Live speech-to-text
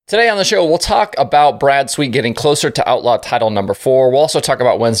Today on the show, we'll talk about Brad Sweet getting closer to Outlaw title number 4. We'll also talk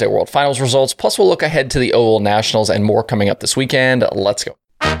about Wednesday World Finals results. Plus, we'll look ahead to the Oval Nationals and more coming up this weekend. Let's go.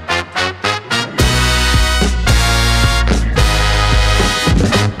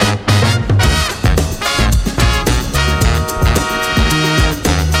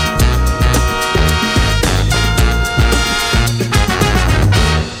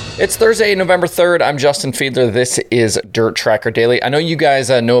 It's Thursday, November 3rd. I'm Justin Fiedler. This is Dirt Tracker Daily. I know you guys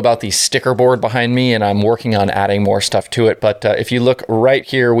know about the sticker board behind me, and I'm working on adding more stuff to it. But if you look right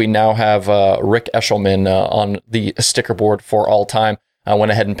here, we now have Rick Eshelman on the sticker board for all time. I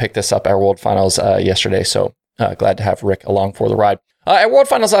went ahead and picked this up at World Finals yesterday, so glad to have Rick along for the ride. At World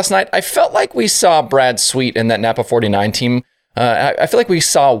Finals last night, I felt like we saw Brad Sweet in that Napa 49 team. I feel like we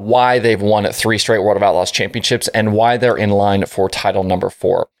saw why they've won 3 straight World of Outlaws championships and why they're in line for title number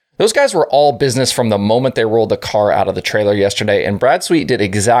 4. Those guys were all business from the moment they rolled the car out of the trailer yesterday, and Brad Sweet did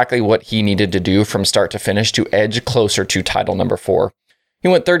exactly what he needed to do from start to finish to edge closer to title number 4. He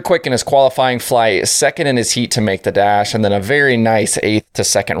went 3rd quick in his qualifying fly, 2nd in his heat to make the dash, and then a very nice 8th to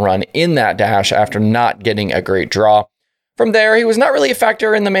 2nd run in that dash after not getting a great draw. From there, he was not really a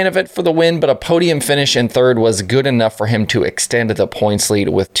factor in the main event for the win, but a podium finish in 3rd was good enough for him to extend the points lead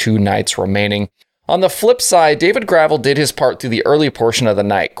with 2 nights remaining. On the flip side, David Gravel did his part through the early portion of the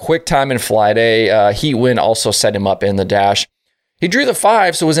night. Quick time in fly day. Heat win also set him up in the dash. He drew the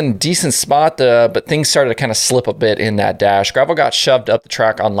 5, so was in a decent spot, but things started to kind of slip a bit in that dash. Gravel got shoved up the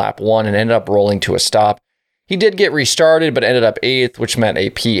track on lap 1 and ended up rolling to a stop. He did get restarted, but ended up 8th, which meant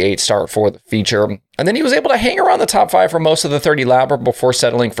a P8 start for the feature. And then he was able to hang around the top 5 for most of the 30 lapper before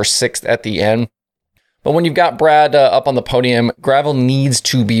settling for 6th at the end. But when you've got Brad up on the podium, Gravel needs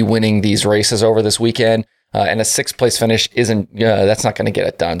to be winning these races over this weekend, and a 6th place finish that's not going to get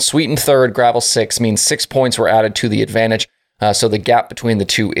it done. Sweet in 3rd, Gravel 6th means 6 points were added to the advantage, so the gap between the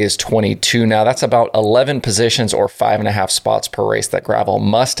two is 22. Now that's about 11 positions or 5.5 spots per race that Gravel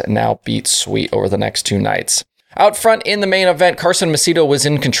must now beat Sweet over the next 2 nights. Out front in the main event, Carson Macedo was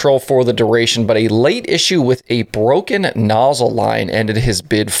in control for the duration, but a late issue with a broken nozzle line ended his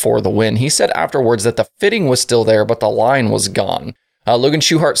bid for the win. He said afterwards that the fitting was still there, but the line was gone. Logan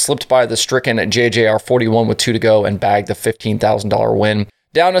Schuchart slipped by the stricken JJR 41 with 2 to go and bagged the $15,000 win.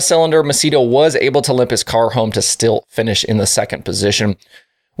 Down a cylinder, Macedo was able to limp his car home to still finish in the 2nd position.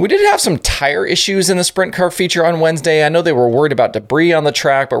 We did have some tire issues in the sprint car feature on Wednesday. I know they were worried about debris on the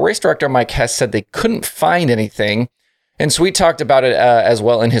track, but race director Mike Hess said they couldn't find anything. And Sweet talked about it as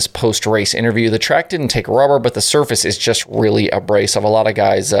well in his post-race interview. The track didn't take rubber, but the surface is just really abrasive. A lot of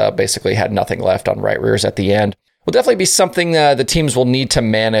guys basically had nothing left on right rears at the end. Will definitely be something the teams will need to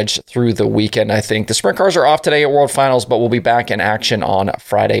manage through the weekend, I think. The sprint cars are off today at World Finals, but will be back in action on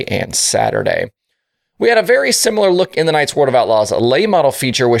Friday and Saturday. We had a very similar look in the night's World of Outlaws, a lay model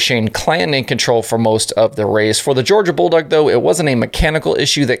feature with Shane Clanton in control for most of the race. For the Georgia Bulldog, though, it wasn't a mechanical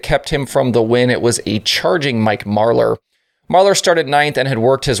issue that kept him from the win. It was a charging Mike Marlar. Marlar started 9th and had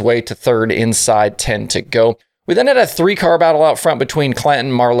worked his way to 3rd inside 10 to go. We then had a 3-car battle out front between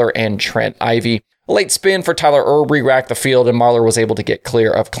Clanton, Marlar, and Trent Ivey. A late spin for Tyler Erb racked the field, and Marlar was able to get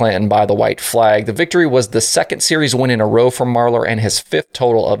clear of Clanton by the white flag. The victory was the 2nd series win in a row for Marlar and his 5th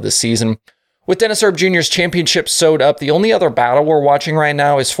total of the season. With Dennis Erb Jr.'s championship sewed up, the only other battle we're watching right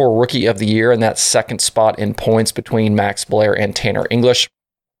now is for Rookie of the Year and that 2nd spot in points between Max Blair and Tanner English.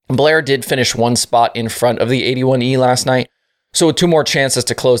 Blair did finish 1 spot in front of the 81E last night, so with 2 more chances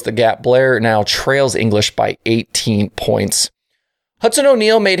to close the gap, Blair now trails English by 18 points. Hudson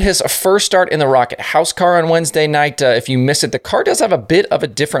O'Neal made his first start in the Rocket House car on Wednesday night. If you missed it, the car does have a bit of a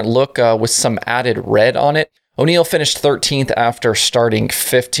different look with some added red on it. O'Neal finished 13th after starting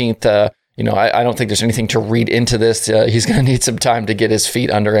 15th. I don't think there's anything to read into this. He's going to need some time to get his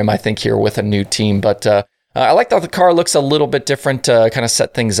feet under him, I think, here with a new team. But I like that the car looks a little bit different, kind of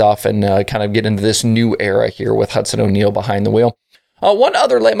set things off and kind of get into this new era here with Hudson O'Neal behind the wheel. One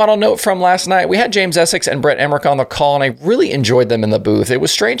other late model note from last night, we had James Essex and Brett Emmerich on the call, and I really enjoyed them in the booth. It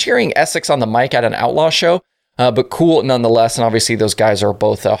was strange hearing Essex on the mic at an Outlaw show, but cool nonetheless. And obviously those guys are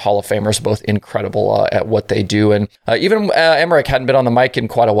both Hall of Famers, both incredible at what they do. And even Emmerich hadn't been on the mic in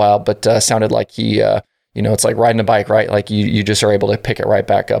quite a while, but sounded like he, it's like riding a bike, right? Like you just are able to pick it right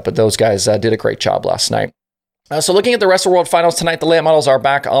back up. But those guys did a great job last night. So looking at the rest of World Finals tonight, the late models are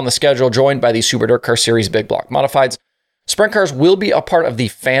back on the schedule, joined by the Super Dirt Car Series Big Block Modifieds. Sprint cars will be a part of the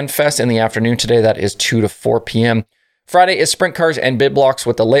Fan Fest in the afternoon today. That is 2 to 4 p.m. Friday is sprint cars and bid blocks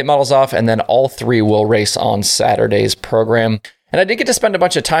with the late models off, and then all 3 will race on Saturday's program. And I did get to spend a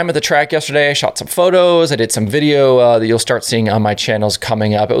bunch of time at the track yesterday. I shot some photos. I did some video that you'll start seeing on my channels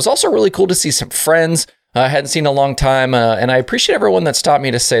coming up. It was also really cool to see some friends. I hadn't seen in a long time, and I appreciate everyone that stopped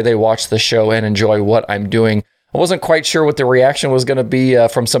me to say they watch the show and enjoy what I'm doing. I wasn't quite sure what the reaction was going to be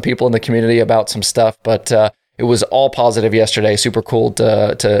from some people in the community about some stuff, but it was all positive yesterday. Super cool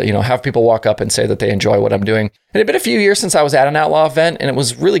to have people walk up and say that they enjoy what I'm doing. It had been a few years since I was at an Outlaw event, and it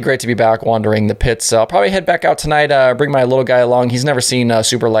was really great to be back wandering the pits. I'll probably head back out tonight, bring my little guy along. He's never seen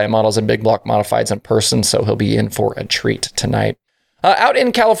super light models and big block modifieds in person, so he'll be in for a treat tonight. Out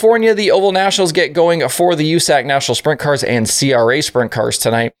in California, the Oval Nationals get going for the USAC National Sprint Cars and CRA Sprint Cars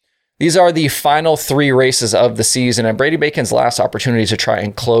tonight. These are the final 3 races of the season, and Brady Bacon's last opportunity to try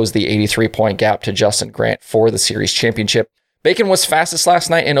and close the 83-point gap to Justin Grant for the series championship. Bacon was fastest last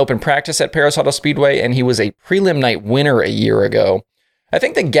night in open practice at Paris Auto Speedway, and he was a prelim night winner a year ago. I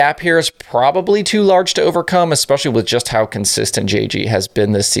think the gap here is probably too large to overcome, especially with just how consistent JG has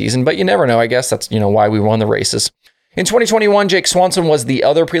been this season, but you never know. I guess that's why we won the races. In 2021, Jake Swanson was the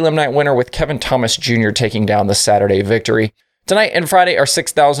other prelim night winner, with Kevin Thomas Jr. taking down the Saturday victory. Tonight and Friday are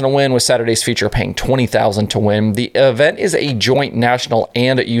 $6,000 to win, with Saturday's feature paying $20,000 to win. The event is a joint national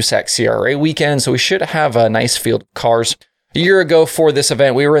and USAC CRA weekend, so we should have a nice field of cars. A year ago for this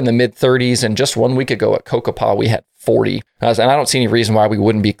event, we were in the mid-30s, and just 1 week ago at Kokopah, we had 40. And I don't see any reason why we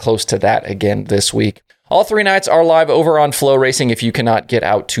wouldn't be close to that again this week. All 3 nights are live over on Flow Racing if you cannot get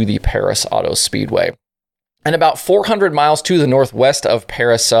out to the Paris Auto Speedway. And about 400 miles to the northwest of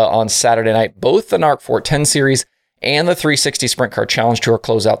Paris on Saturday night, both the NARC 410 Series and the 360 Sprint Car Challenge Tour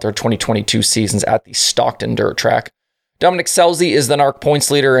close out their 2022 seasons at the Stockton Dirt Track. Dominic Scelzi is the NARC points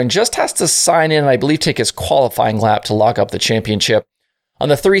leader and just has to sign in and I believe take his qualifying lap to lock up the championship. On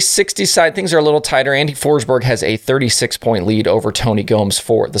the 360 side, things are a little tighter. Andy Forsberg has a 36-point lead over Tony Gomes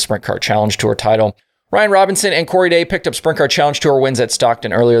for the Sprint Car Challenge Tour title. Ryan Robinson and Corey Day picked up Sprint Car Challenge Tour wins at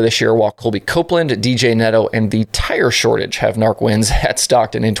Stockton earlier this year, while Colby Copeland, DJ Neto, and the Tire Shortage have NARC wins at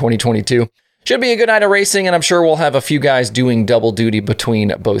Stockton in 2022. Should be a good night of racing, and I'm sure we'll have a few guys doing double duty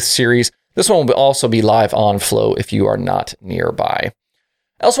between both series. This one will also be live on Flow if you are not nearby.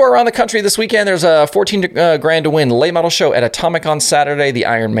 Elsewhere around the country this weekend, there's a 14 grand to win late model show at Atomic on Saturday. The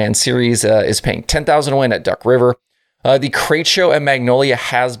Ironman Series is paying $10,000 to win at Duck River. The Crate Show at Magnolia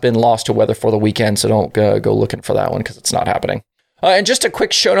has been lost to weather for the weekend, so don't go looking for that one because it's not happening. And just a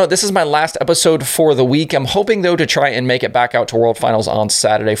quick show note, this is my last episode for the week. I'm hoping, though, to try and make it back out to World Finals on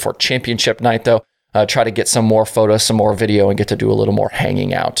Saturday for championship night, though. Try to get some more photos, some more video, and get to do a little more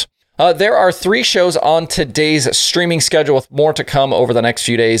hanging out. There are 3 shows on today's streaming schedule, with more to come over the next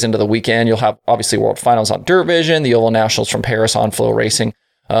few days into the weekend. You'll have, obviously, World Finals on Dirt Vision, the Oval Nationals from Paris on Flow Racing,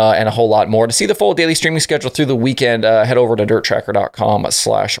 and a whole lot more. To see the full daily streaming schedule through the weekend, head over to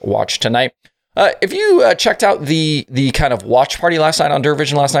dirttracker.com/watch tonight. If you checked out the kind of watch party last night on Dirt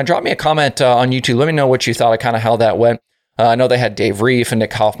Vision last night, drop me a comment on YouTube. Let me know what you thought of kind of how that went. I know they had Dave Reef and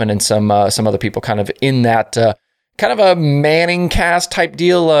Nick Hoffman and some other people kind of in that kind of a Manning cast type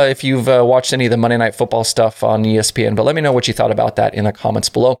deal. If you've watched any of the Monday Night Football stuff on ESPN, but let me know what you thought about that in the comments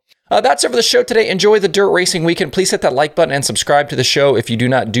below. That's it for the show today. Enjoy the dirt racing weekend. Please hit that like button and subscribe to the show if you do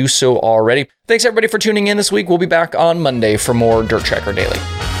not do so already. Thanks everybody for tuning in this week. We'll be back on Monday for more Dirt Tracker Daily.